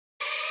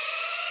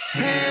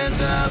Hands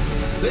up,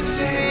 lift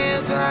your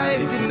hands high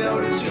if you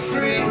know that you're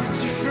free.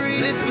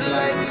 Live your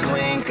life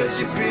clean cause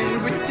you've been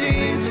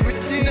redeemed.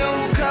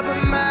 No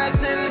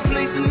compromising,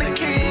 pleasing the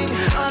King.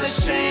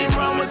 Unashamed,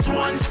 Romans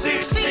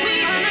 1:16.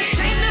 We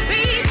unashamed to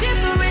be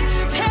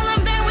different. Tell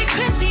them that we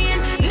Christian.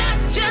 Not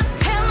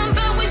just tell them,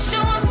 but we show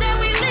them that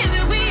we live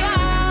it. We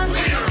are.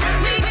 We are.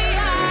 We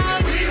are.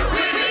 We are.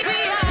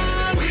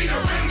 We are. We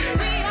are.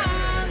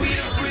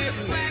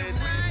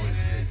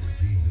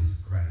 Jesus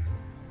Christ.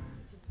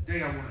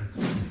 Today I want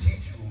to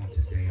teach you on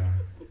today.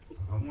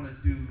 I want to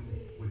do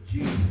what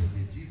Jesus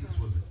did. Jesus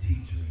was a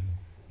teacher.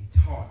 He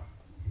taught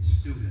his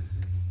students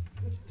and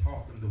he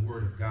taught them the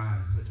Word of God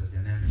in such a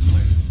dynamic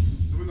way.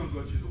 So we're going to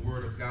go to the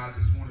Word of God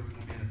this morning. We're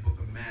going to be in the book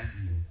of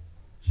Matthew,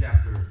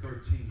 chapter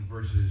 13,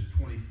 verses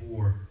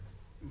 24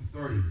 through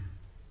 30.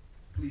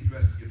 Please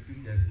rest at your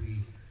feet as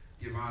we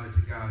give honor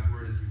to God's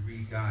Word, as we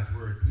read God's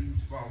Word.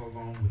 Please follow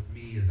along with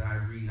me as I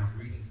read. I'm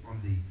reading from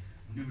the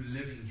New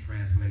Living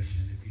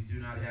Translation. If you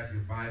do not have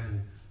your Bible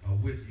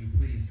with you,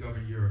 please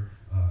govern your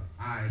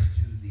eyes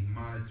to the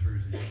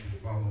monitors and you can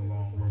follow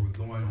along where we're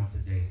going on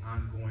today.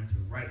 I'm going to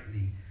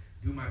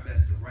do my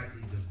best to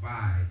rightly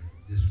divide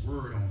this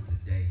word on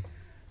today.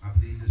 I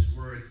believe this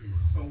word is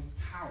so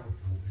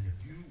powerful, and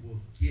if you will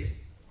get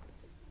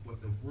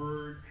what the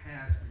word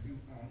has for you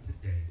on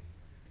today,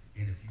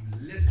 and if you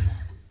listen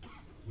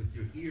with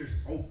your ears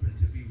open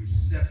to be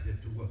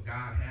receptive to what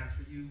God has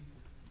for you,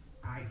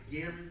 I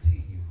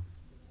guarantee you,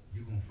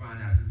 you're going to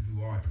find out who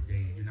you are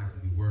today, and you're not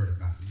going to be worried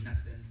about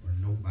nothing or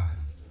nobody.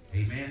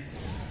 Amen?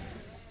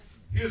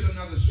 Here's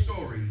another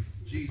story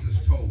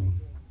Jesus told.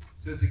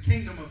 It says, the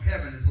kingdom of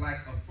heaven is like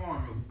a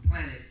farmer who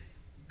planted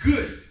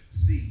good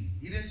seed.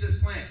 He didn't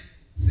just plant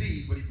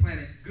seed, but he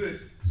planted good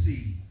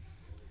seed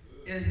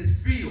in his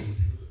field.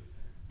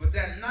 But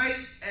that night,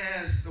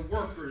 as the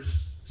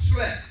workers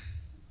slept,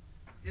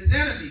 his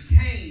enemy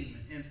came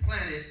and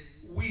planted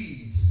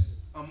weeds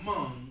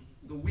among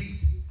the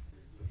wheat.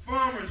 The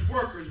farmer's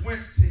workers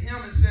went to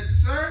him and said,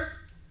 Sir,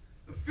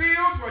 the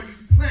field where you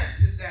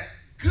planted that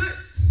good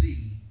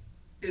seed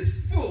is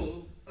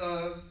full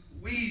of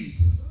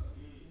weeds.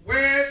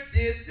 Where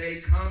did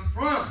they come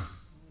from?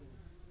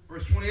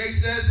 Verse 28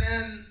 says,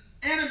 an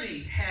enemy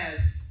has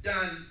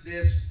done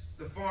this,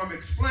 the farmer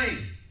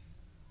explained.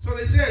 So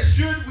they said,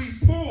 should we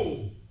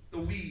pull the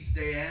weeds,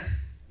 they asked.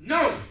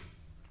 No,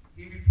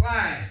 he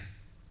replied,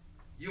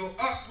 you'll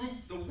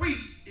uproot the wheat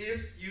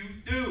if you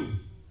do.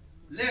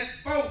 Let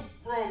both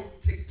grow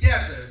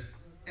together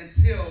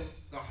until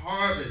the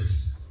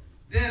harvest.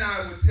 Then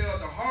I would tell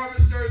the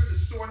harvesters to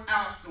sort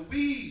out the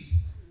weeds,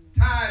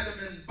 tie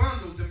them in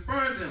bundles and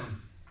burn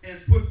them, and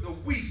put the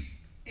wheat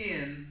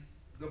in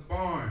the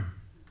barn.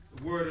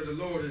 The word of the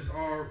Lord is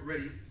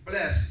already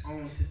blessed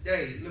on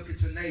today. Look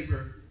at your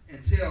neighbor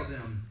and tell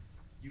them,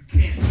 you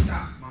can't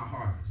stop my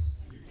harvest.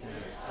 You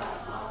can't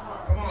stop my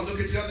harvest. Come on, look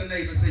at your other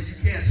neighbor and say, you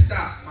can't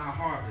stop my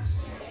harvest.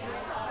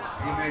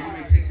 Amen. You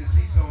may take the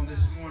seats on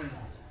this morning.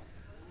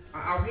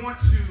 I want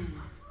to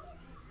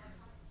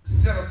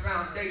set a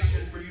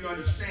foundation for you to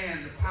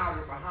understand the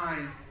power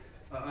behind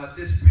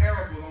this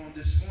parable on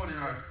this morning.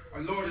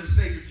 Our Lord and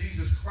Savior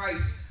Jesus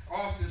Christ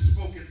often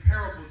spoke in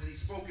parables, and he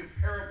spoke in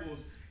parables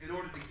in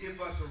order to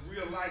give us a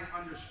real life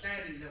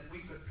understanding that we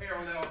could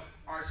parallel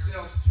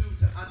ourselves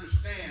to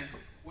understand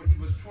what he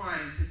was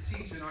trying to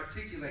teach and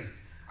articulate.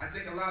 I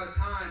think a lot of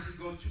times we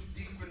go too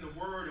deep in the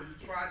word and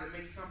we try to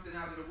make something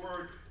out of the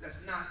word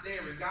that's not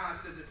there. And God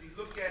says if you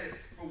look at it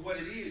for what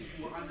it is,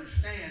 you will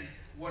understand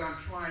what I'm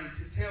trying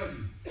to tell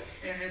you.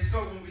 And so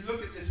when we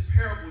look at this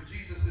parable,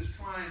 Jesus is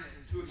trying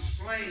to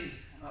explain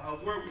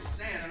where we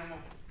stand. And I'm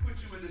going to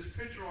put you in this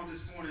picture on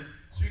this morning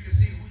so you can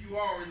see who you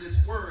are in this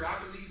word. I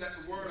believe that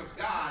the word of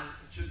God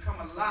should come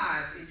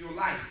alive in your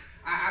life.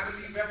 I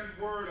believe every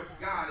word of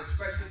God,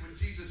 especially when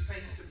Jesus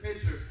paints the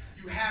picture,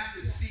 you have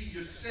to see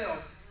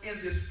yourself in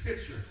this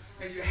picture.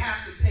 And you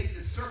have to take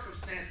the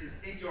circumstances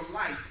in your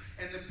life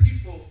and the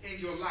people in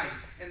your life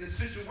and the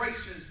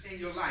situations in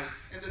your life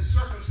and the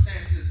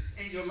circumstances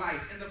in your life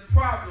and the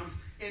problems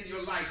in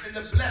your life and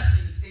the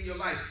blessings in your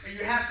life. And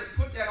you have to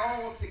put that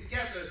all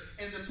together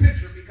in the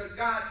picture, because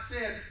God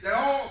said that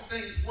all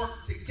things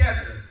work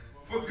together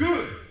for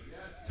good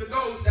to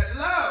those that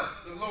love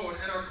the Lord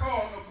and are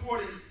called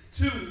according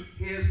to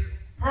his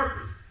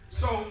purpose.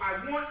 So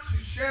I want to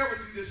share with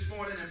you this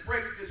morning and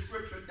break this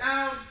scripture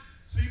down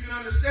so you can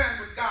understand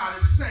what God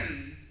is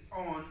saying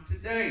on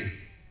today.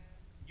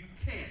 You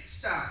can't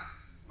stop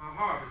my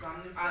harvest.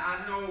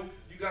 I know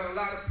you got a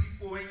lot of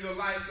people in your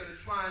life that are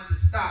trying to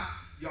stop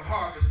your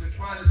harvest. They're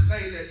trying to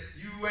say that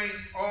you ain't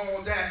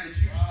all that you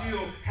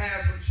still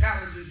have some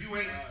challenges. You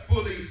ain't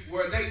fully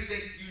where they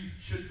think you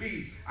should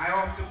be. I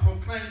often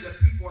proclaim that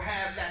people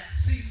have that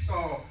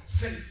seesaw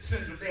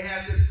syndrome. They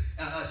have this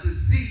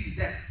disease,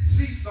 that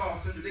seesaw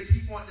syndrome. They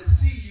keep wanting to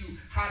see you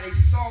how they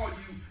saw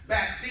you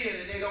back then,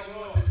 and they don't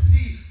want to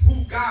see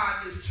who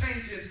God is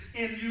changing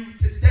in you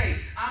today.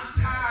 I'm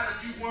tired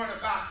of you worrying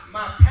about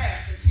my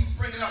past and keep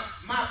bringing up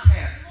my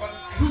past. But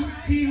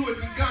he who has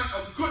begun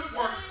a good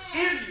work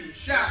in you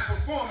shall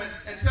perform it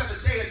until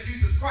the day of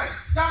Jesus Christ.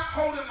 Stop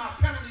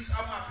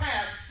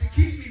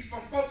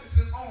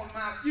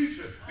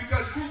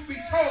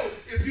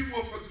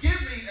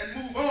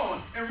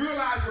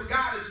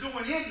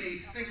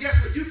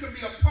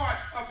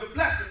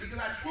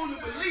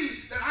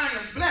that I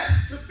am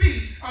blessed to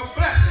be a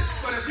blessing.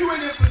 But if you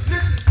ain't in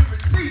position to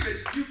receive it,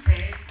 you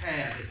can't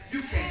have it.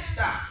 You can't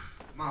stop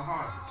my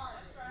harvest.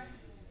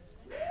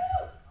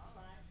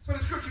 So the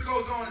scripture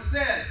goes on and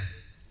says,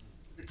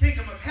 the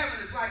kingdom of heaven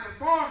is like a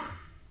farmer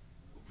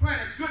who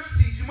planted good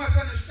seeds. You must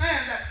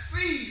understand that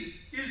seed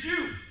is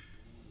you.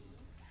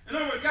 In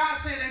other words, God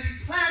said that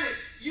he planted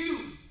you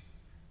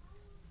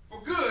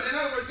for good. In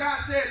other words, God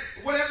said,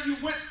 whatever you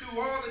went through,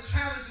 all the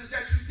challenges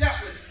that you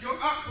dealt with, your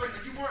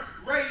upbringing, you weren't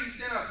raised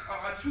in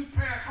a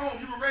two-parent home.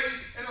 You were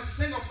raised in a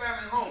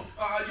single-family home.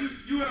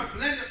 You in a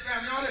blended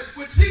family. All that.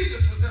 Well,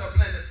 Jesus was in a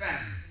blended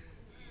family.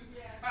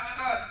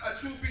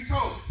 Truth be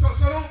told. So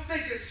don't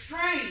think it's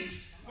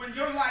strange when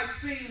your life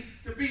seemed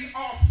to be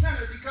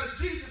off-centered, because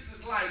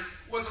Jesus'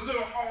 life was a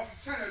little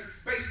off-centered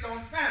based on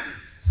family.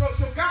 So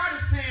God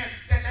is saying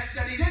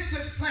that he didn't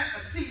just plant a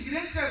seed. He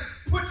didn't just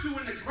put you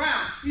in the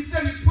ground. He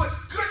said he put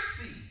good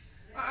seed.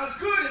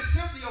 Good is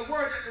simply a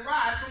word that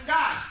derives from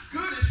God.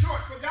 Good is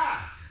short for God.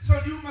 So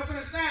you must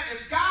understand,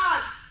 if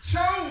God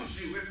chose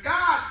you, if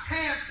God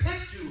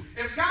handpicked you,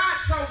 if God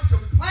chose to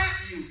plant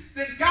you,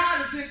 then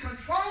God is in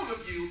control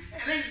of you,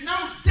 and ain't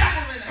no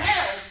devil in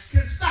hell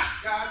can stop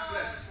God's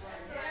blessing.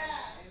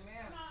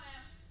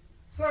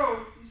 So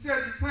he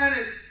says he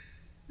planted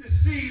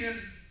this seed in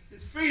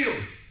his field.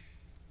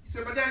 He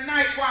said, but that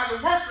night while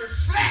the workers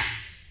slept.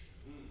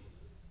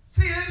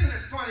 See, isn't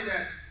it funny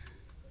that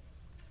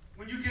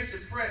when you get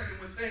depressed and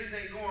when things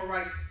ain't going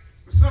right,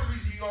 for some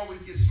reason you always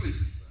get sleepy.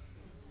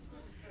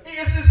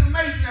 It's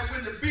amazing that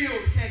when the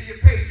bills can't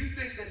get paid, you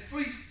think that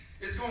sleep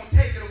is going to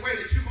take it away,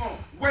 that you're going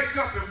to wake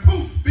up and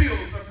poof,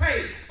 bills are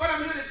paid. But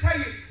I'm here to tell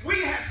you,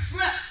 we have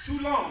slept too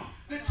long.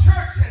 The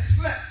church has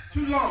slept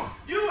too long.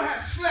 You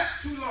have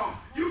slept too long.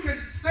 You can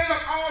stay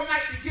up all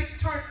night to get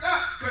turned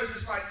up because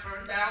it's like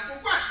turned down for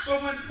what?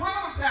 But when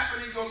problems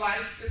happen in your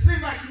life, it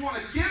seems like you want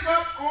to give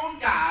up on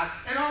God,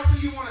 and also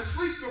you want to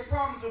sleep your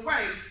problems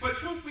away. But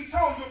truth be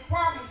told, your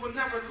problems will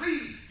never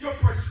leave. Your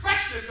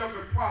perspective of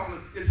your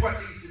problem is what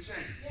needs to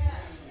change.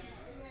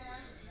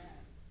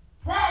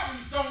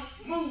 Problems don't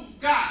move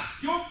God.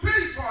 Your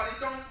pity party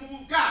don't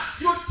move God.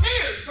 Your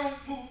tears don't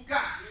move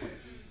God.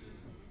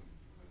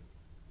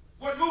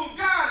 What moves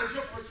God is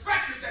your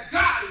perspective that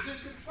God is in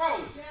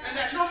control. And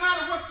that no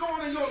matter what's going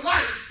on in your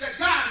life, that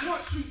God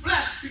wants you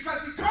blessed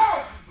because he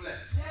called you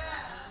blessed.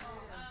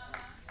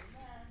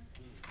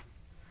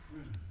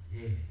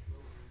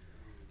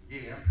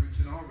 Yeah, I'm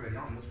preaching already. I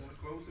almost want to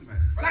close the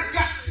message. But I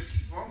got to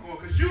keep on going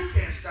because you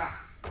can't stop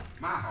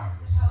my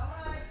harvest.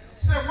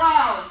 So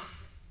while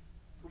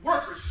the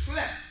workers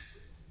slept,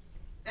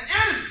 an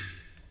enemy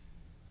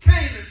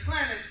came and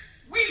planted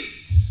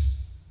weeds.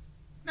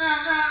 Now,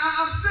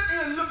 I'm sitting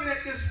here looking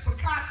at this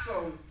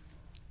Picasso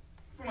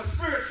from a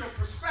spiritual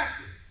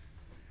perspective.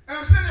 And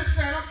I'm sitting there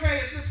saying, okay,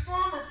 if this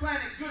farmer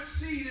planted good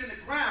seed in the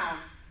ground,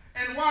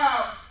 and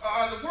while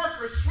the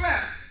workers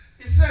slept,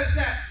 it says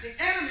that the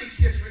enemy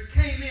Kittrick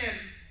came in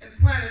and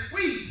planted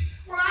weeds.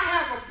 Well, I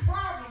have a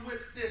problem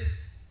with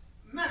this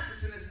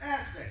message in this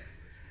aspect.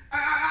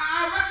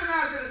 I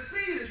recognize that a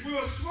seed is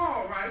real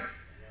small, right?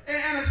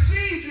 And a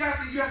seed you have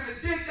to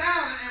dig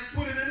down and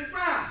put it in the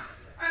ground.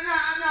 And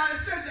now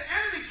it says the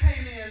enemy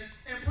came in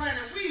and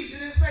planted weeds. It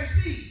didn't say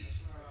seeds.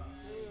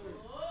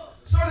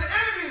 So the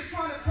enemy is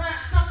trying to plant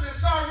something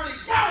that's already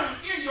grown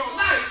in your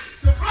life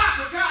to block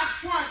what God's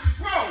trying to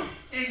grow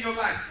in your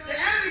life. The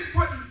enemy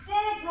putting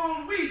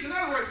full-grown weeds. In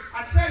other words,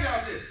 I tell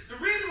y'all this. The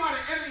reason why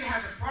the enemy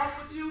has a problem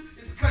with you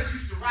is because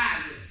you used to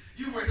ride with him.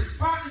 You were his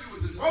partner. You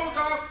was his road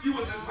dog. You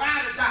was his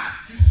ride or die.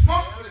 You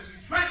smoked with him. You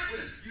drank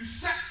with him. You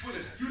sexed with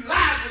him. You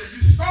lied with him.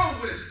 You stole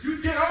with him. You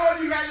did all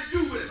you had to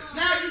do with him.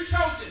 Now you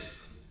chose him.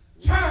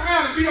 Turn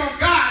around and be on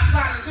God's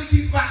side and think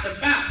he's about to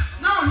bounce.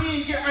 No,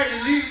 he ain't getting ready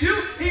to leave you.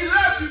 He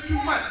loves you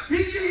too much.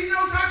 He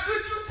knows how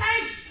good you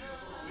taste.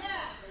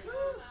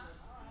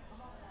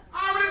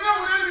 I already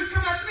know when enemies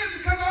come after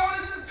this because all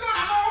this is good.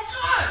 I'm all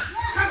good.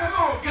 Because I'm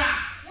all God.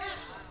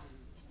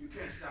 You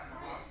can't stop my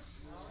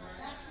harvest.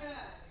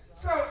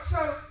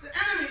 So the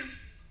enemy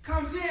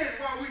comes in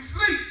while we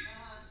sleep.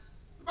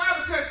 The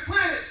Bible says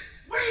planted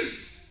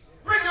weeds.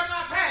 Bring up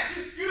my past.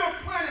 You don't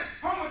plant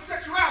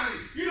homosexuality.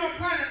 You don't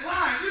plant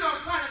lying. You don't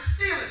plant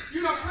stealing.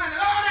 You don't plant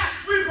all that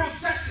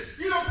repossession.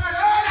 You don't plant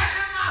all that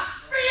in my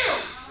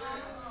field.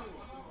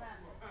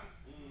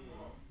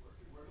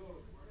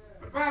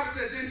 But the Bible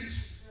said then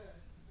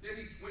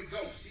he went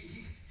ghost.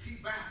 He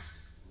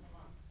bounced.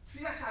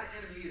 See, that's how the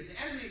enemy is.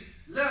 The enemy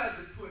loves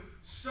to put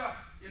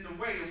stuff in the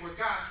way of where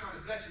God's trying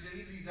to bless you, then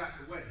he leaves out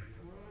the way.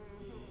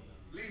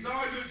 Leaves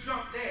all your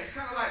junk there. It's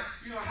kind of like,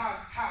 you know,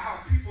 how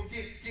people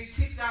get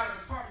kicked out of an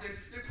apartment.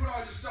 They put all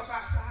your stuff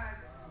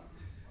outside.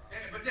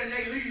 But then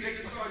they leave, they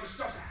just put all your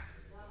stuff out.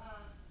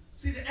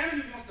 See, the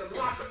enemy wants to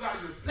lock you out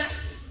of your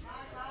blessing.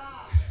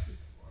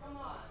 Come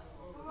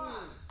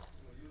on.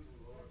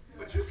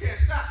 But you can't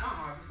stop my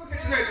harvest. Look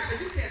at your neighbor and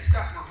say, you can't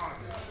stop my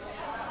harvest.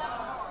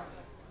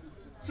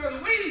 So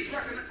the weeds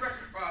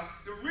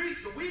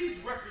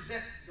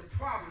represent the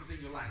problems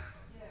in your life.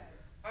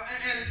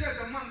 And it says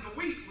among the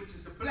wheat, which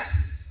is the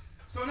blessings.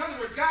 So in other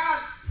words, God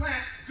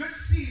plant good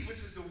seed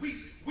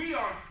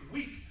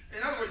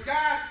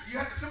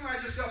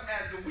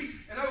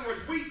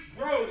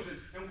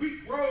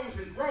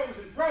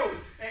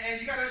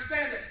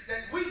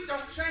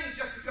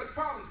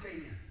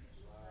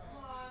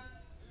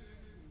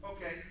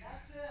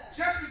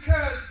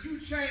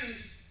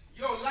change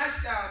your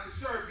lifestyle to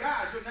serve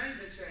God, your name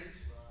didn't change.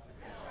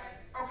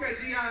 Okay,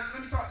 Dion,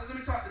 let me talk to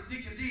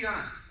Deacon Dion.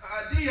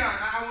 Dion,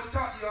 I want to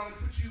talk to you. I'm going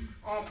to put you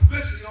on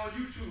publicity on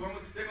YouTube.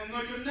 They're going to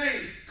know your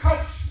name.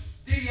 Coach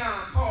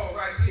Dion Paul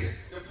right here.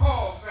 The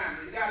Paul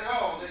family. They got it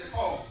all. They're the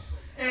Pauls.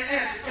 And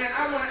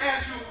I want to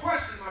ask you a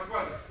question, my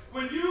brother.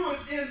 When you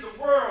was in the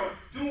world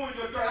doing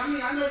your dirt, I mean,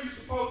 I know you're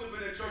supposed to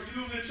be in church.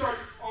 You was in church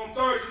on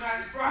Thursday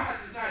night and Friday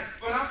night.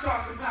 But I'm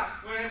talking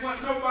about when there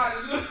wasn't nobody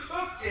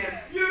looking.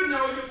 You know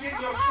you're getting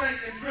your stank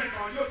and drink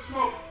on, your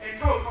smoke and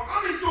coke on.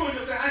 I mean, doing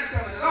your thing. I ain't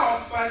telling it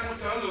all, but I just want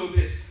to tell a little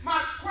bit. My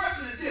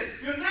question is this.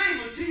 Your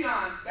name was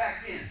Dion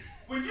back then.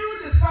 When you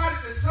decided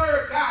to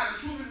serve God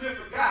and truly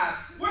live for God,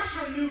 what's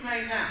your new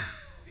name now?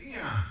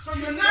 Dion. So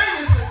your name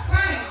is the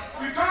same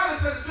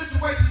regardless of the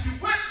situations you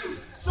went through.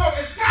 So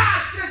if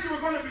God said you were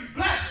going to be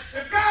blessed,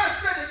 if God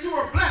said that you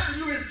were blessed and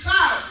you were his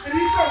child, and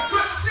he sowed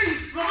good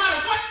seed, no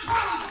matter what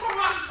problems go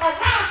on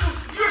around you,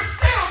 you're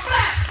still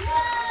blessed.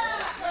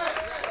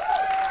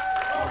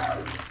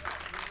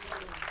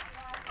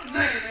 Your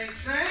name ain't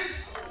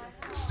changed.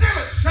 Still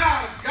a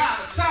child of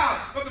God, a child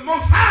of the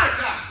Most High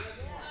God.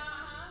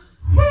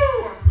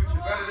 Woo, I'm preaching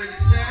better than you're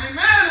saying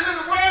amen. And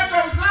then the word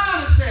goes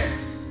on and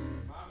says,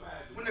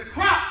 when the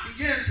crop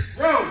began to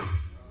grow,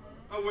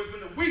 in other words,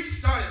 when the wheat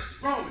started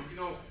growing,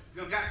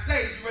 you got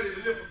saved, you ready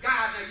to live for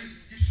God. Now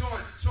you're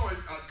showing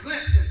a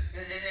glimpse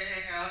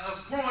of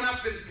growing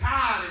up in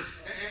God,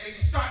 and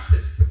you start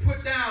to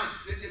put down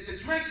the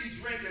drink you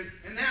drink,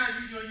 and now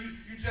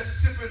you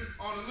just sipping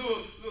on a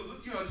little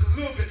just a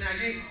little bit now.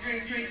 You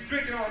ain't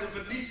drinking all the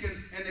Vanique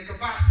and the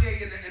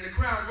Cavassier and the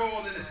Crown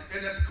Royal and the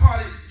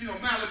Bacardi,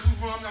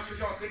 Malibu rum now because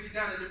y'all think you're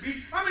down at the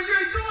beach. I mean, you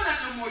ain't doing that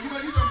no more. You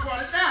done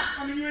brought it down.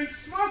 I mean, you ain't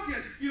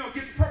smoking,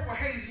 getting purple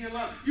haze in your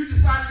lungs. You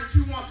decided that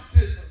you want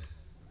to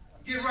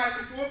get right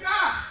before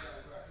God.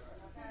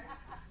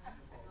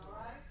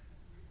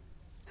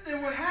 And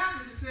then what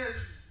happens, it says,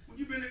 when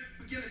you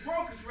begin to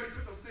grow, because you already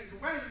put those things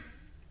away,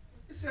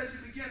 it says you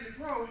begin to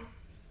grow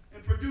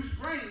and produce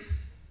grains. It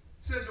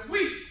says the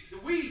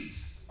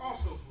weeds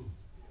also grew.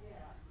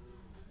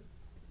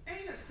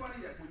 Ain't it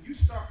funny that when you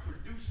start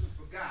producing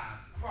for God,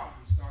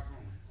 problems start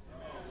growing?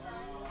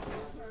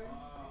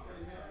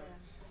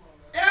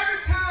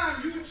 Every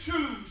time you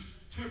choose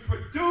to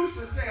produce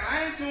and say,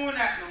 I ain't doing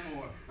that no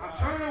more. I'm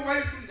turning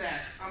away from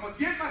that. I'm going to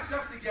get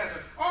myself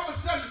together. All of a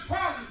sudden, the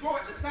problems grow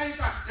at the same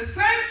time. The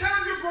same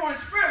time you're growing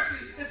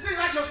spiritually, it seems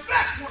like your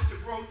flesh wants to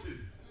grow too.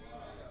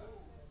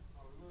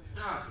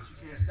 No, but you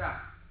can't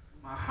stop.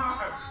 My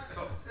heart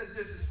says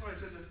this is funny. It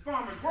says the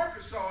farmer's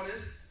worker saw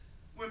this,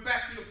 went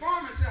back to the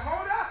farmer and said,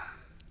 hold up.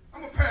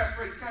 I'm going to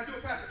paraphrase. Can I do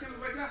it, Pastor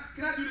Kendall's way?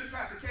 Can I do this,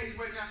 Pastor Katie's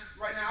way now?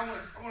 Right now, I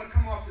want to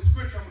come off the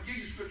scripture. I'm going to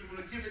give you scripture. I'm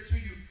going to give it to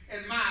you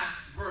in my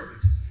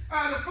verbiage.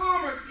 The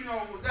farmer,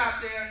 was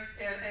out there,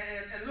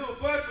 and little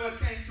Bud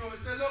came to him and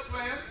said, look,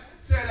 man,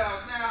 now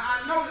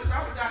I noticed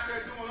I was out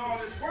there doing all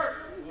this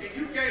work, and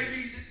you gave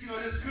me,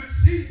 this good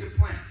seed to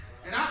plant.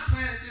 And I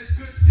planted this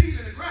good seed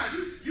in the ground.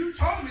 You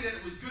told me that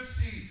it was good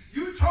seed.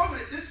 You told me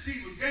that this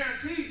seed was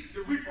guaranteed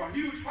to reap a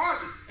huge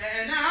harvest.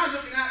 And now I'm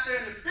looking out there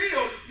in the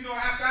field,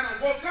 after I done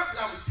woke up,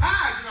 because I was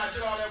tired, I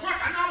did all that work.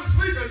 I know I was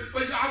sleeping,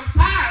 but I was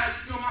tired.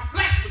 My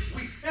flesh was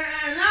weak.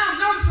 And now I'm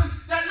noticing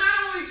that not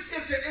only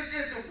is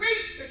the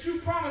wheat that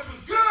you promised was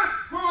good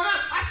growing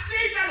up, I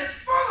see that it's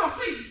full of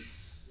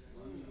weeds.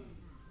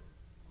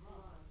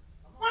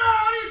 Where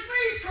all these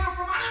weeds come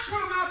from? I didn't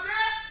put them out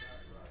there.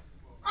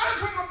 I didn't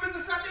put my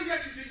business out there.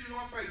 Yes, you did. You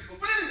on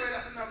Facebook. But anyway,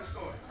 that's another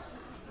story.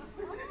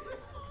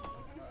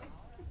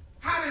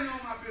 How they know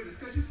my business?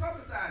 Because you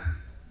publicize it.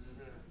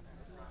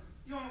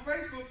 You on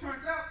Facebook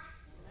turned out.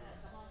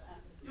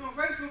 You on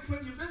Facebook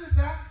putting your business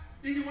out.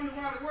 Then you wonder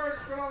why the word is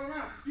spread all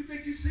around. You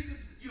think you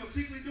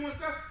secretly doing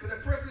stuff because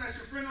that person that's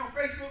your friend on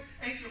Facebook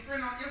ain't your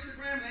friend on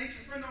Instagram and ain't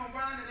your friend on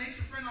Vine and ain't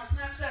your friend on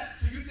Snapchat.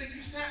 So you think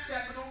you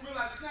Snapchat but don't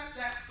realize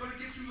Snapchat is going to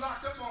get you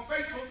locked up on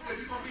Facebook because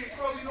you're going to be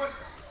exposed.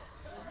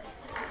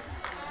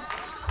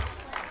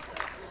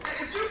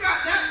 If you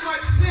got that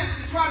much sense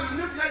to try to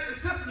manipulate the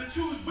system to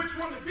choose which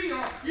one to be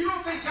on, you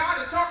don't think God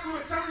is talking to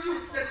you and telling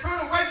you to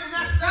turn away from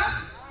that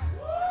stuff?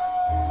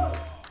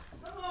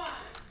 Come on.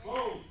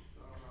 Whoa.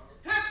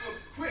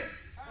 Hypocrite.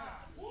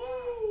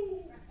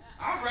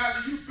 I'd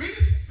rather you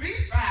be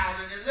foul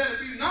and let it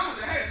be known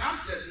that, hey, I'm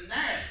just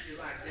nasty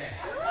like that.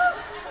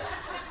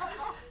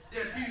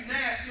 Then be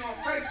nasty on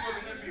Facebook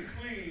and then be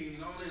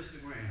clean on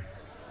Instagram.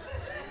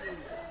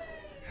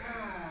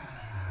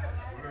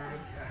 Word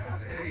of God.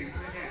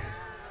 Amen.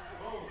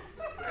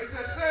 So he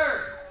said,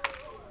 sir,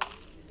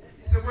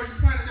 he said, where you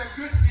planted that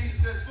good seed, he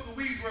says, for the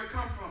weeds where it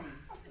come from. And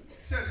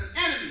he says, an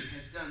enemy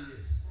has done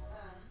this.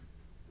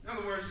 In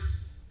other words,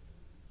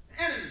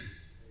 the enemy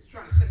is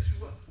trying to set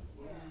you up.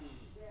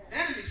 The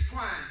enemy is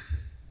trying to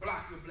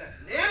block your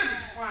blessing. The enemy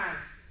is trying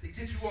to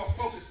get you off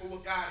focus for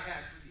what God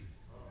has for you.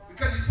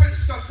 Because he's putting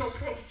stuff so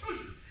close to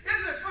you.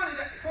 Isn't it funny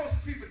that the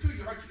closest people to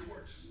you hurt you the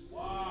worst?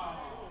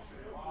 Wow.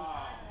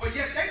 Wow. But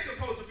yet they're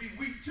supposed to be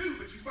weak too,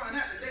 but you find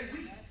out that they're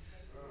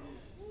weeds.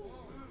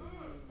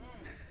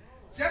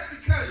 Just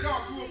because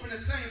y'all grew up in the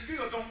same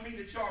field don't mean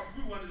that y'all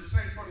grew under the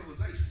same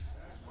fertilization.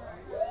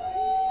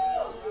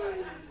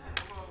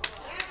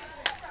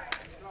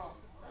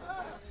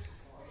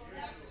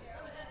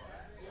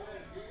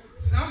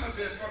 Some have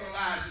been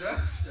fertilized with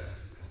other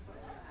stuff.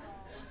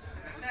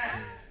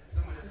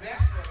 Some of the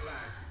best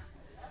fertilizer.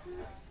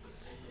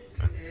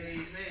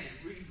 Amen.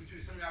 Read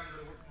between some of y'all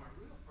going to work on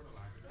real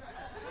fertilizer.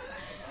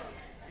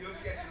 You'll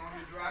catch it on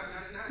your drive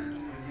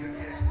 99. You'll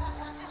catch it.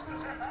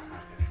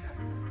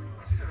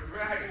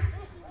 Right.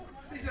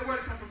 So he said,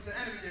 where'd it come from? He said,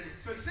 enemy did it.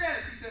 So he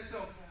says,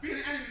 so being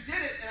the enemy did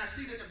it, and I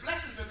see that the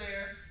blessings are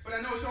there, but I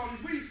know it's all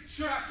these weeds.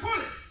 Should I pull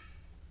it?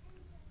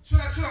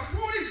 Should I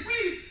pull these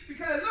weeds?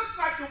 Because it looks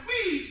like the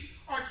weeds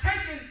are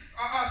taking,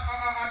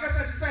 I guess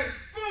I should say,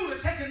 food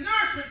or taking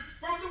nourishment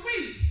from the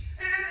weeds.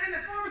 And the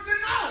farmer said,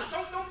 no,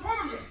 don't pull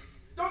them yet.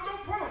 Don't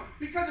pull them.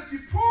 Because if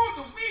you pull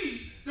the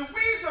weeds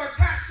are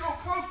attached so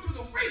close to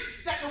the wheat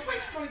that the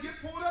wheat's going to get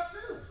pulled up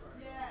too.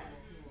 Yeah.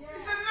 He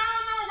said, no,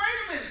 wait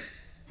a minute.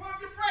 Pump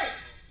your brakes.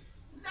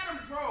 Let them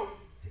grow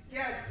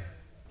together.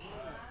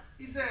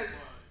 He says,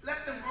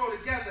 let them grow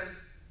together,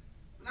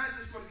 not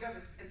just grow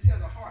together until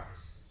the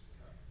harvest.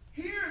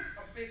 Here's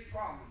a big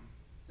problem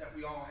that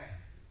we all have.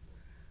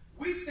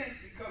 We think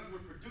because we're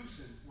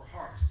producing, we're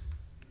harvesting.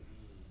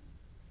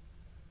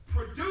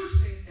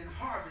 Producing and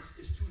harvest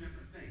is two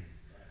different things.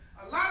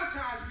 A lot of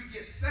times we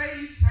get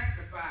saved,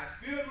 sanctified,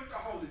 filled with the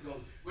Holy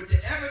Ghost, with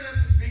the evidence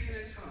of speaking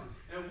in tongues,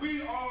 and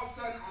we all of a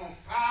sudden on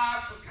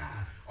fire for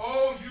God.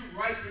 Oh, you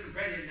ripe and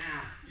ready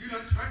now. You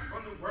done turned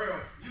from the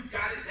world. You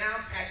got it down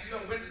packed. You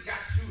done went and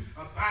got you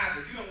a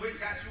Bible. You done went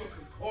and got you a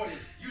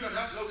concordance. You done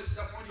uploaded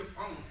stuff on your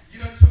phone.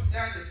 You done took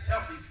down your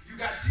selfie. You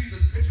got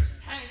Jesus' picture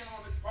hanging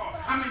on the cross.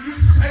 I mean, you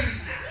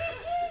saved now.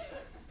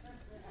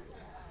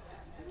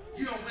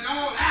 You done went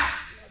all out.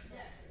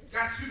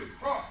 Got you the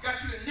cross,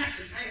 got you the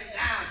necklace hanging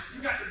down.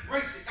 You got the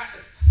bracelet, got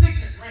the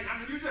signet ring. I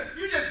mean, you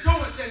just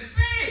doing things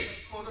big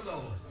for the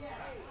Lord.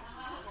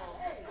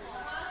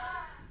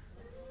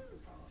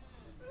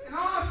 And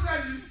all of a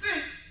sudden you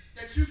think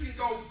that you can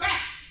go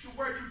back to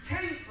where you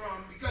came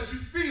from because you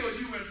feel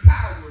you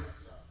empowered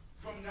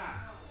from God.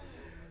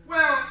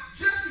 Well,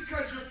 just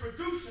because you're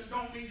producing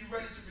don't mean you're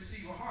ready to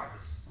receive a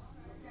harvest.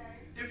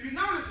 If you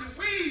notice, the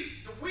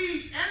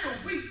weeds and the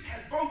wheat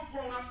had both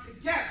grown up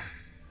together.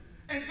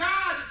 And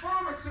God, the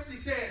farmer, simply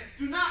said,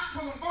 do not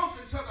pull them both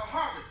until the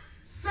harvest.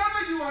 Some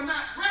of you are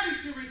not ready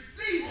to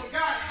receive what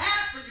God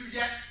has for you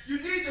yet. You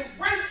need to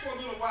wait for a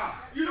little while.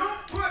 You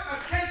don't put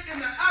a cake in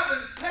the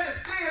oven, let it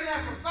stay in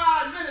there for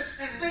 5 minutes,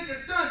 and think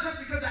it's done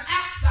just because the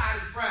outside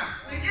is brown.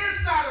 The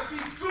inside will be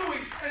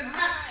gooey and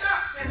messed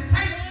up and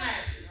taste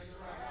nasty.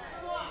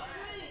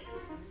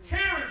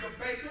 Karen's a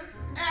baker,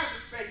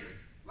 average baker,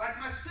 like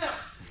myself.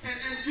 And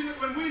you know,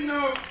 when we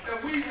know that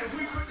if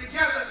we put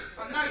together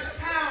a nice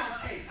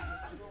pound cake,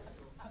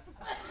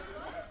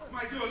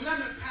 might do a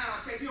lemon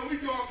pound cake. You know, we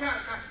do all kinds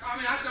of. I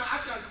mean, I've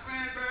done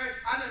cranberry.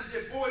 I done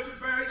did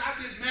boysenberries. I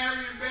did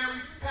marionberry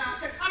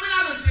pound cake. I mean,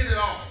 I done did it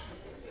all.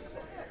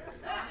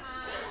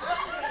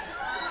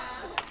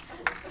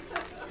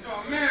 You know,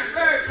 a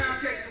marionberry pound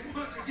cake is the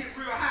ones that get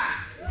real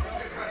high.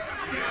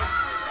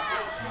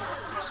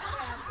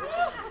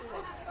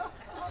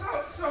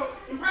 So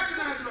you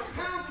recognize that a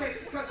pound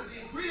cake, because of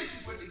the ingredients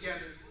you put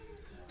together,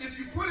 if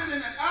you put it in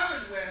the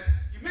oven, Wes,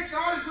 you mix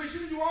all the ingredients,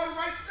 you can do all the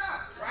right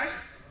stuff, right?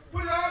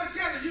 Put it all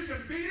together. You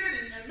can beat it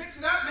and mix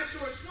it up, make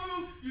sure it's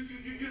smooth. You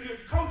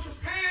coat your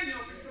pan. You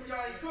know, some of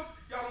y'all ain't cooks.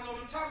 Y'all don't know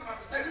what I'm talking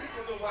about, but stay with me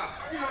for a little while.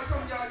 You know,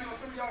 some of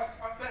y'all,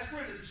 our best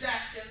friend is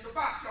Jack in the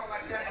Box. Y'all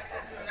like that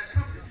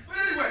company.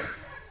 But anyway,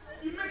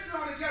 you mix it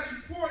all together.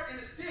 You pour it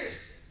in this dish.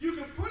 You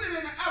can put it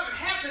in the oven.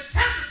 Have the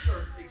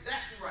temperature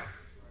exactly right.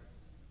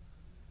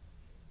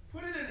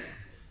 Put it in there.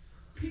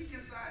 Peek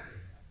inside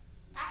there.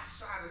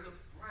 Outside it look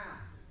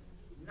brown.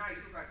 Nice.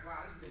 Look like,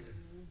 wow, this thing is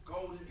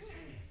golden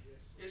tan.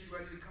 It's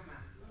ready to come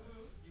out.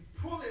 You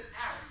pull it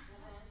out,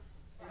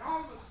 and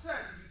all of a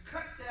sudden, you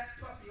cut that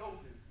puppy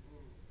open,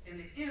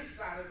 and the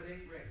inside of it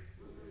ain't ready.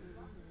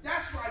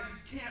 That's why you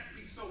can't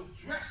be so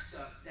dressed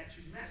up that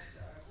you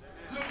messed up.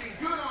 Looking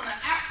good on the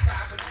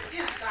outside, but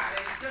your inside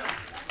ain't done.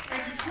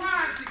 And you're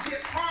trying to get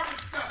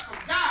harvest stuff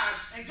from God,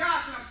 and God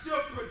said, I'm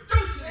still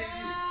producing in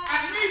you.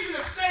 I need you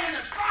to stay in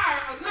the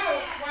fire a little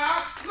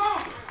while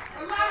longer.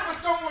 A lot of us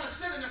don't want to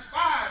sit in the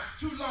fire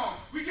too long.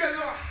 We get a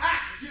little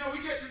hot. You know,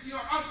 we get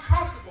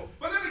uncomfortable.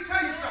 But let me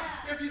tell you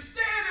something. If you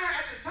stand there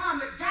at the time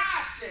that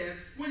God says,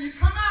 when you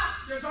come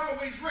out, there's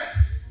always rest.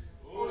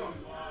 Hold on.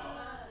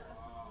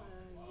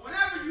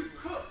 Whenever you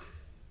cook,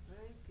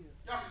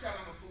 y'all can tell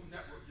I'm a Food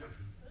Network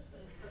junkie.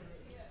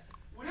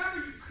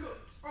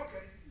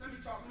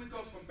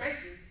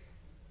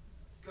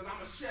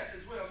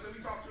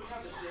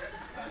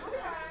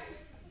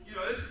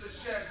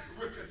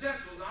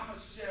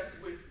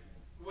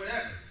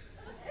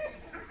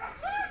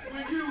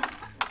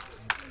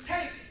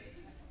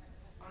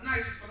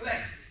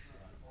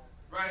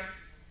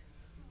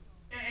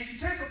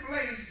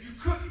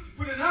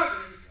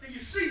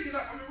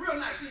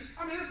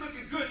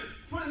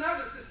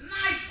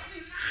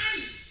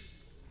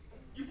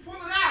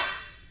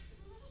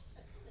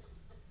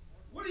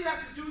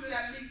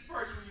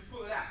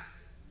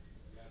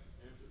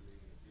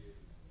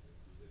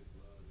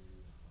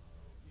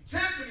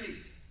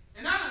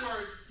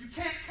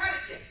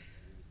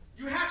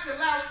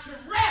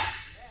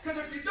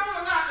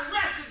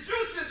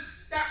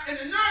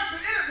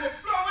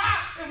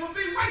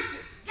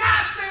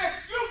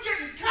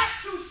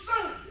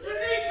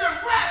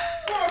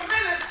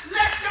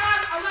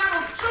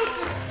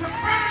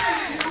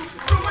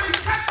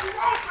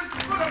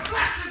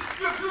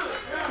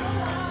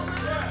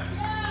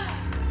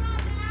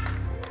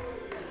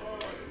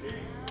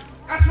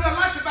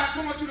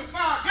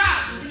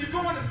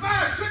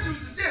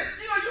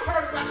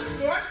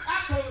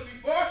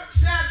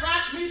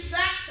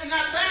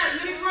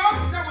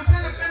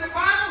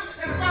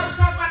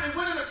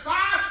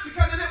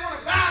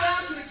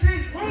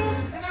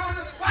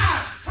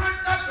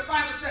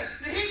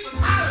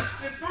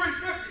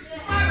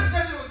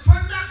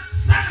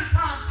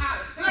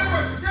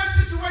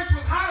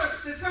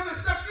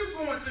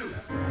 do.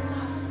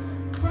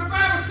 So the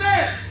Bible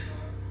says,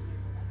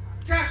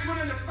 cats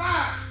went in the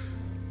fire,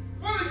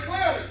 fully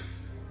clothed.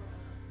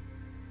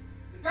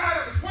 The guy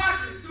that was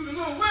watching through the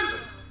little window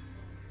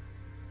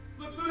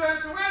looked through there and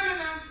said, wait a minute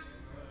now.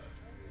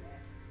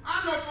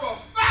 I know for a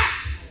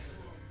fact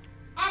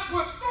I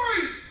put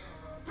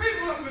 3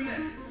 people up in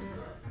there.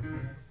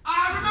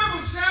 I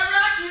remember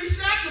Shadrach,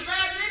 Meshach, the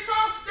bad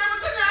Negro that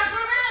was in there. I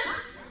put him in.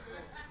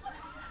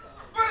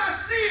 But I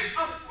see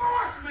a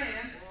 4th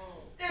man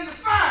in the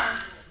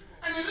fire,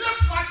 and it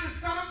looks like the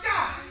Son of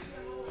God.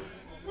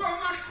 Well,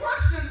 my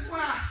question when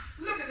I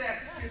look at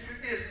that picture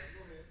is,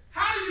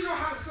 how do you know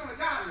how the Son of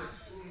God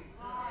looks?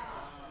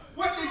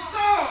 What they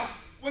saw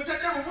was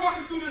that they were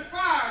walking through this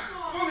fire,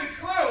 fully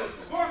clothed,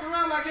 walking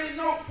around like ain't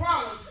no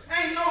problems,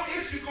 ain't no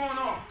issue going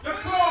on. Their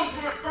clothes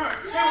weren't burnt.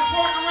 They was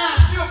walking around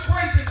still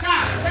praising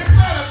God. They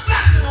saw the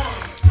blessing on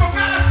them. So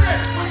God said,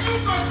 when you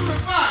go through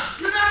the fire,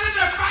 you're not in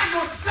there by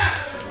yourself.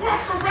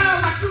 Walk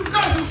around like you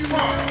know who you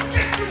are.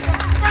 Get you some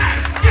swag.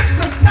 Get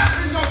some pep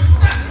in your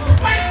step.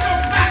 Straighten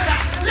your back out.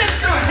 Lift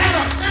your head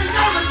up and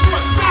know that you're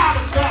a child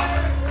of God.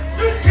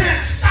 You can't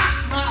stop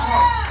my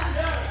heart.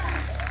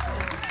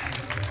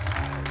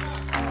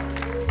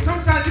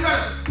 Sometimes you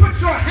gotta put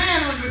your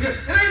hand on your hip.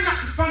 It ain't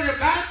nothing funny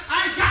about it.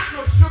 I ain't got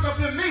no sugar up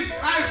in me.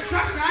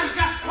 Trust me, I ain't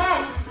got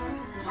clothes.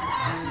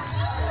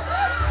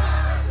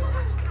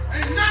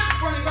 Ain't nothing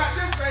funny about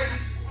this, baby.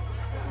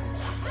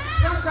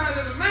 Sometimes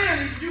as a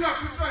man, you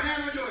gotta put your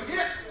hand on your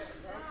hip.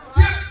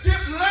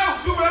 Dip low.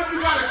 Do whatever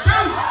you gotta do.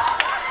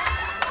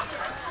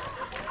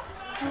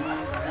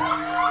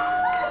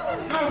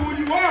 Know who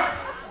you are.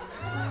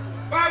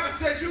 Bible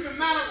says you can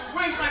mount up with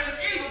wings like an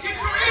eagle. Get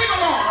your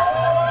eagle on.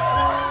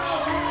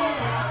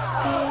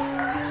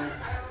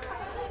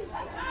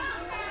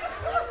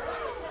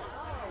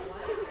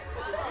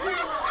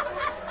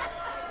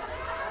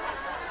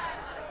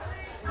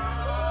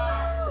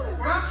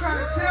 What I'm trying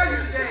to tell you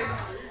today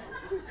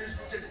is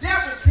the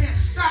devil can't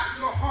stop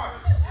your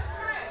harvest.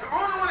 The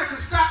only one that can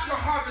stop your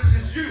harvest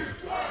is you.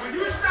 When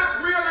you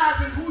stop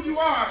realizing who you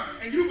are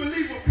and you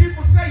believe what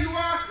people say you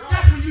are,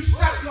 that's when you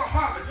stop your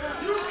harvest.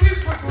 You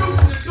keep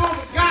producing and doing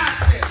what God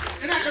said.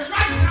 And at the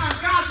right time,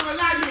 God's going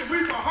to allow you to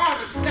reap a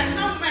harvest that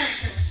no man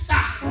can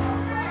stop.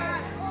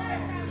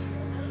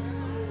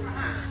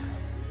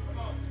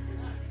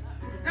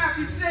 Now, if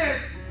he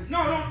said,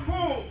 no, don't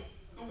pull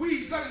the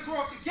weeds, let them grow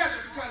up together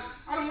because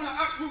I don't want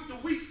to uproot the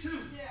wheat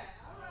too.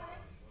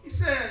 He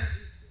says,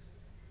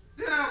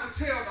 then I will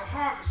tell the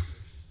harvesters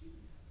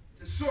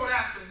to sort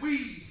out the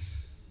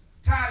weeds,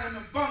 tie them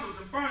in bundles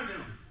and burn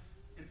them,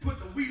 and put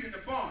the wheat in the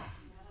barn.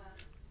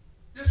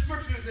 This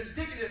scripture is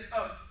indicative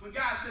of when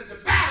God says the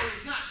battle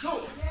is not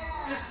yours,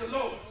 it's the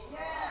Lord's.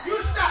 You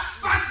stop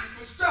fighting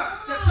for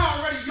stuff that's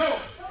already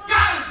yours.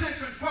 God is in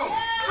control.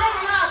 Don't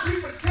allow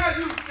people to tell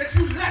you that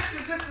you less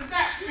than this and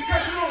that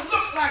because you don't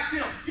look like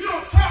them. You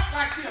don't talk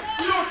like them.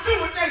 You don't do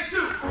what they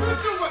do. You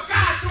do what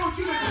God told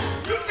you to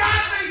do. God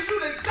made you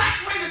the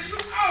exact way that you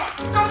are.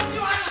 Don't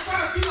you ever try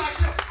to be like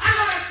them. I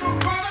know that's your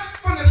brother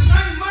from the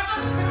same mother,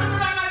 and I know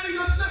that might be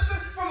your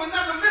sister from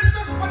another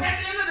mister, but at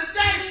the end of the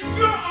day,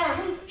 you are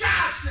who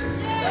God said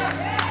you are.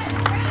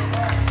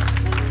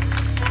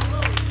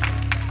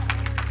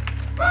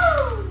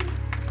 Woo!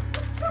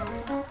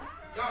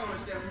 Y'all don't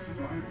understand who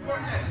you are.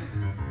 Cornette,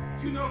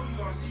 you know who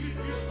you are. See,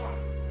 you're smart.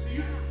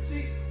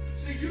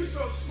 See, you're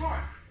so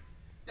smart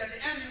that the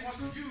enemy wants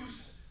to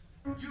use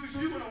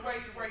you in a way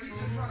to where he's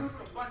just trying to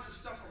put a bunch of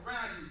stuff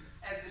around you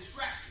as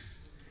distractions.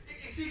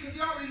 See, because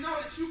he already know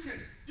that you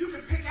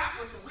can pick out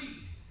what's a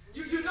weed.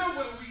 You know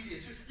what a weed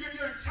is.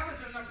 You're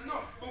intelligent enough to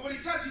know. But what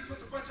he does, he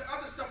puts a bunch of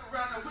other stuff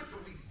around there with the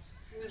weeds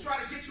to try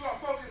to get you off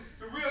focus,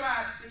 to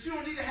realize that you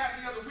don't need to have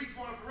any other weed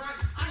going up around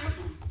you. I am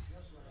the weeds.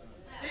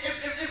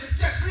 If it's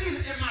just me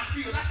in my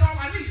field, that's all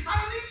I need. I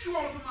don't need you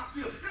all up in my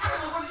field. I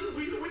don't know whether you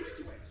weed or weed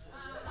anyway.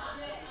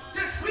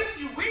 This week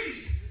you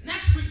weed.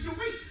 Next week you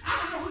weed. I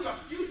don't know who you are.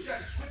 You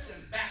just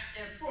switching back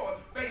and forth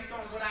based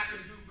on what I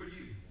can do for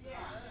you.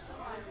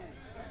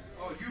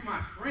 Oh, you my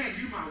friend.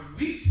 You my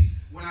wheat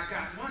when I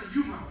got money.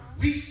 You my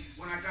wheat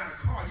when I got a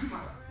car. You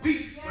my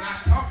wheat when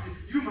I talk to you.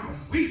 You my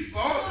wheat.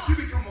 Oh, but you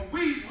become a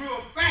weed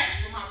real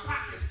fast when my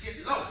pockets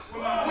get low,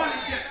 when my money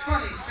get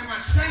funny, and my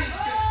change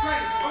gets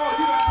straight. Oh,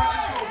 you done turned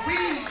into a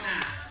weed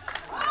now.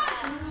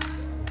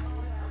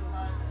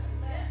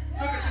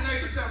 Look at your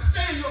neighbor and tell him,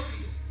 stay in your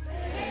field.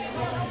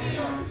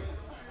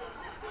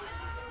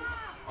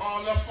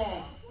 All up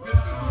on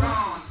Mr.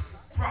 John's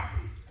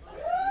property.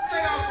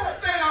 Stay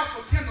off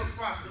of Kendall's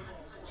property.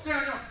 Stay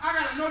on your, I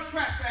got a no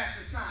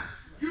trespassing sign.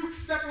 You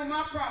step on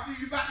my property,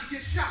 you about to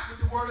get shot with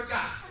the word of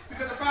God.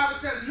 Because the Bible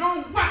says,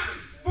 no weapon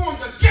formed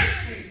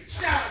against me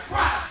shall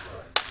prosper.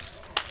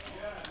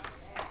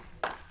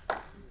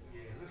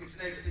 Yeah, look at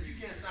your neighbor and say, you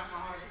can't stop my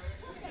heart.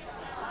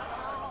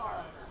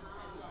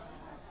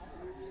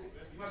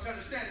 You must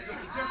understand that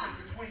there's a difference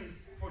between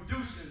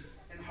producing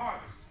and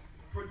harvest.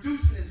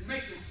 Producing is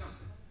making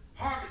something.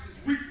 Harvest is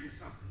reaping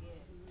something.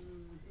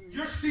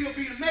 You're still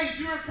being made.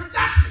 You're in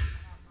production.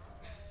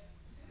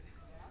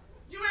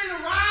 You ain't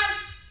arrived.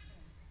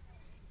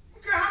 I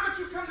don't care how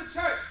to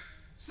church,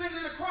 singing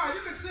in the choir.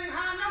 You can sing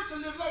high notes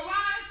and live low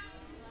lives.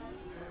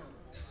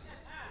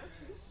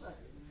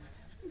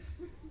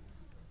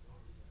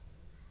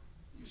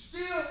 You're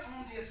still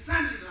on the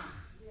assembly line.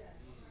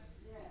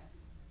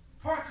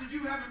 Parts of you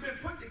haven't been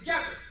put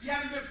together. You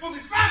haven't been fully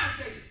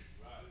fabricated.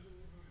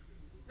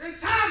 It ain't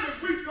time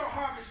to reap your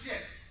harvest yet.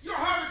 Your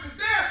harvest is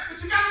there,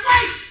 but you got to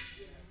wait.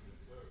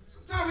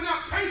 Sometimes we're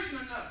not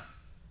patient enough.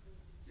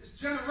 This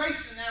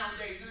generation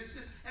nowadays, and it's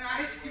just, and I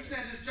hate to keep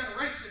saying this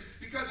generation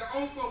because the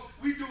old folks,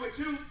 we do it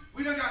too.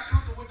 We done got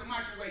comfortable with the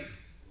microwave.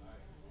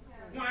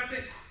 Want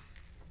everything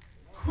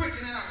quick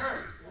and in a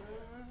hurry.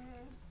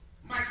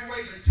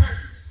 Microwaving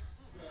turkeys.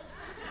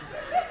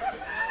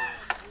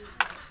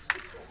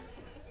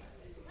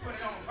 Put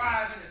it on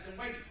 5 minutes and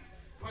wait.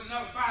 Put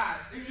another 5.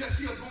 You just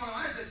keep going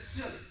on. That's just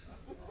silly.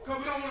 Because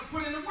we don't want to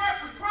put in the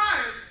work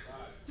required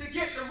to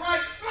get the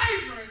right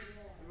flavoring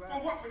for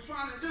what we're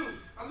trying to do.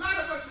 A lot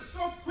of us are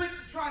so quick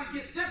to try to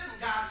get this from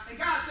God, and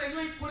God said, you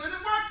ain't put in the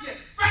work yet.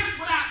 Faith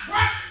without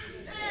works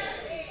is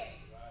dead.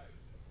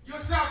 Your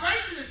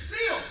salvation is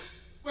sealed,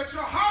 but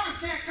your harvest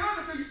can't come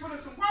until you put in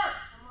some work.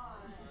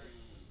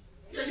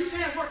 Yeah, you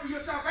can't work for your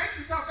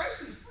salvation.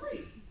 Salvation is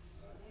free.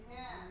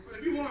 But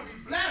if you want to be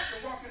blessed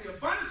and walk in the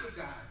abundance of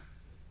God,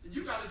 then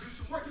you got to do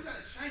some work. You got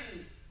to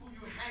change who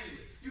you hang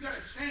with. You got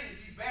to change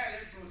these bad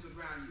influences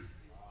around you.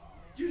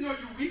 You know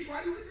you're weak.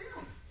 Why you with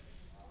them?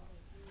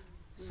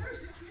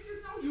 Seriously, I mean,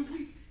 you know you're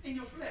weak in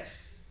your flesh.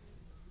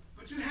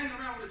 But you hang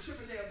around with a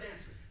Chippendale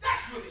dancer.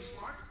 That's really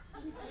smart.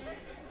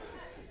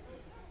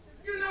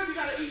 You know you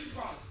got an eating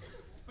problem.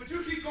 But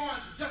you keep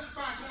going,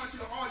 justifying going to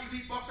the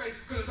all-you-eat buffet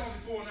because it's only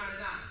 $4.99.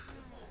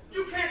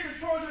 You can't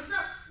control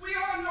yourself. We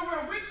all know what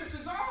our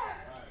weaknesses are.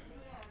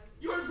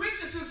 Your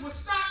weaknesses will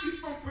stop you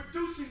from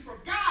producing for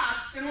God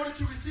in order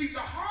to receive the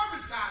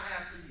harvest God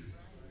has for you.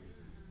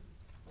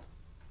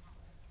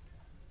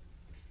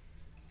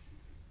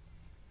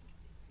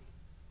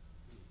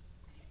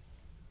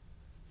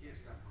 Can't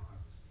stop my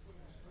harvest.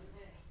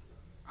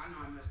 I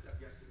know I messed up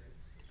yesterday.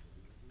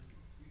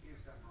 You can't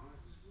stop my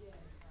harvest.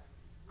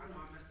 I know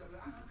I messed up.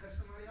 I know I cut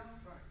somebody out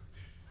on Friday.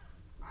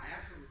 I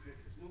asked for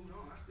repentance. Moved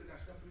on. I still got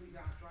stuff for me.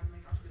 God trying to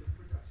make. I'm still in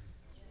production.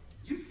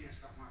 You can't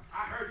stop my harvest.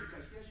 I heard you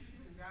because yes, you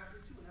did, and God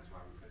did too, and that's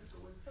why I repented.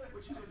 So what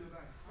you gonna do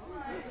about it?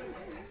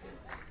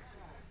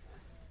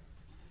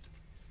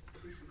 I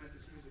preached a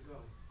message years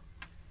ago.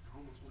 I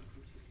almost want to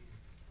preach it again.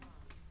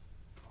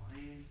 Oh,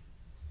 man.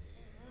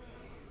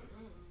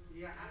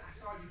 Yeah, I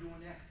saw you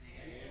doing that,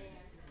 man.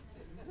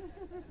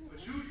 But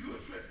you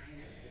a trip,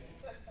 man.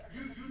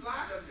 You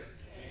lied up there.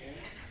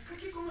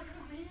 Keep going,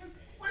 come on, man.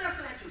 What else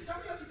did I do? Tell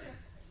me everything.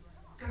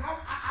 Because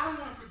I don't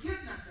want to forget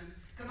nothing.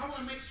 Because I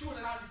want to make sure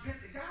that I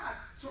repent to God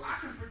so I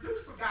can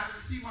produce for God to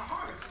receive my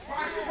harvest.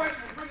 While you're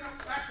waiting to bring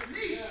it back to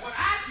me, what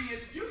I did,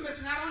 you're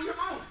missing out on your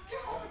own.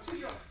 Get over to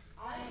your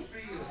own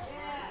field.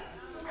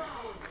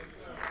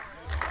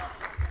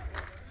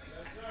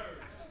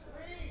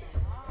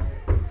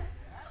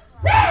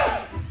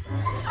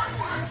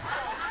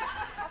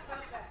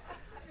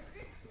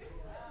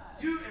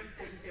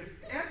 If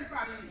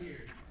everybody in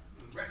here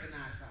would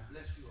recognize how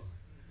blessed you are,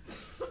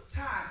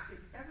 Ty,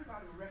 if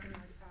everybody would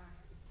recognize, Ty,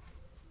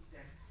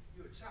 that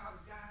you're a child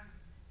of God,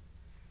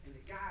 and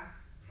that God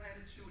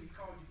planted you and he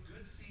called you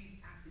good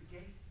seed out the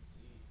gate,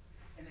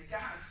 and that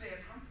God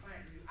said, I'm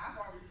planting you. I've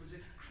already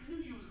positioned. I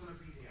knew you was going to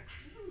be there.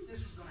 I knew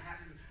this was going to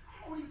happen.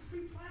 I already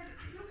pre-planned it.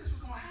 I knew this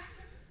was going to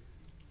happen.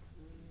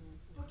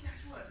 But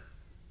guess what?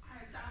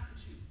 I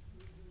adopted you.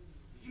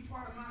 You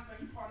part of my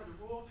family. You part of the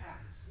royal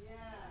palace.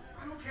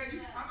 I don't care.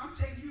 I'm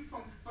taking you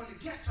from the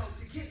ghetto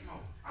to Gitmo.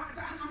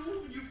 I'm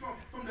moving you from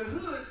the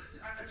hood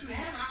to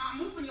heaven. I'm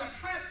moving you. I'm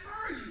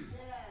transferring you.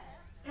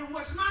 And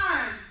what's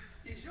mine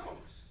is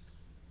yours.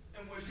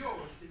 And what's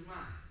yours is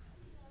mine.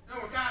 You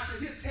know what God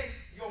said? He'll take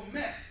your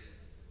mess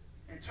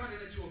and turn it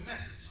into a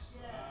message.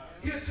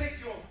 He'll take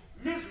your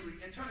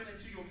misery and turn it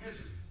into your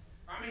misery.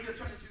 I mean, he'll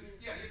turn it into,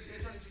 he'll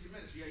turn it into your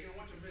ministry. Yeah, you don't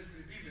want your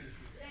misery to be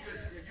ministry.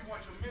 You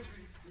want your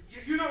misery.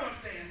 You know what I'm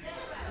saying? You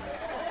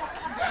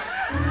got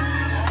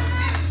all the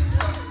names and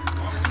stuff.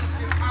 All the names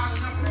get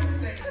piling up and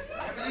everything.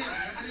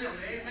 Eminem,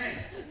 amen.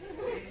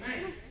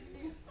 Amen.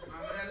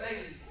 Remember that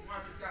lady,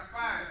 Marcus got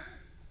fired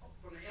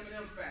from the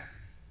Eminem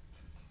factory.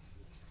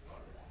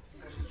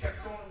 Because she kept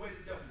throwing away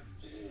the W's.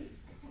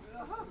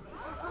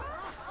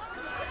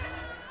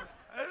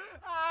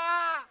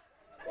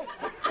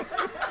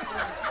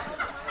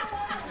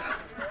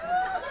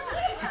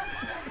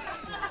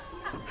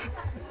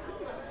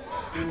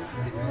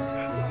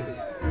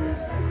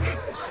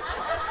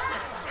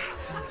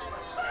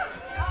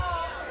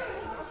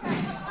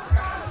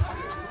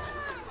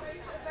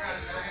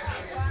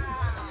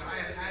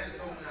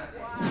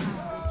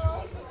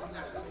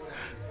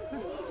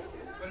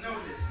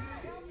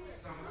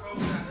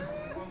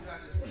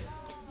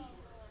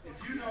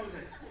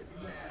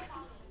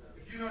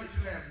 You know that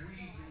you have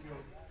weeds in your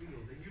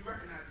field, and you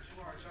recognize that you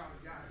are a child of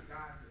God.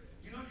 God,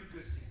 you know you're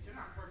good seed. You're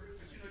not perfect,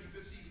 but you know you're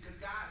good seed because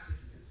God said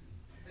you're good seed.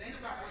 It ain't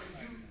about whether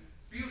you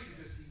feel you're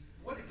good seed.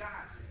 What did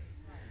God say?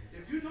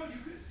 If you know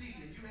you're good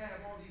seed and you have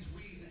all these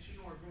weeds in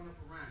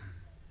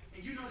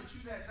but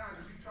you've had times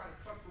where you've tried to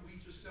pluck the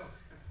weeds yourself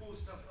and pull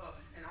stuff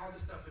up and all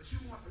this stuff, but you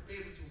want to be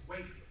able to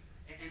wait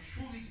and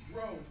truly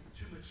grow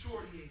to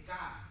maturity in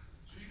God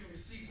so you can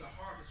receive the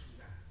harvest from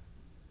God.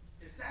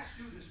 If that's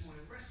you this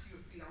morning, rest to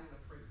your feet. I want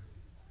to pray with you.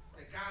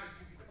 That God will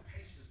give you the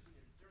patience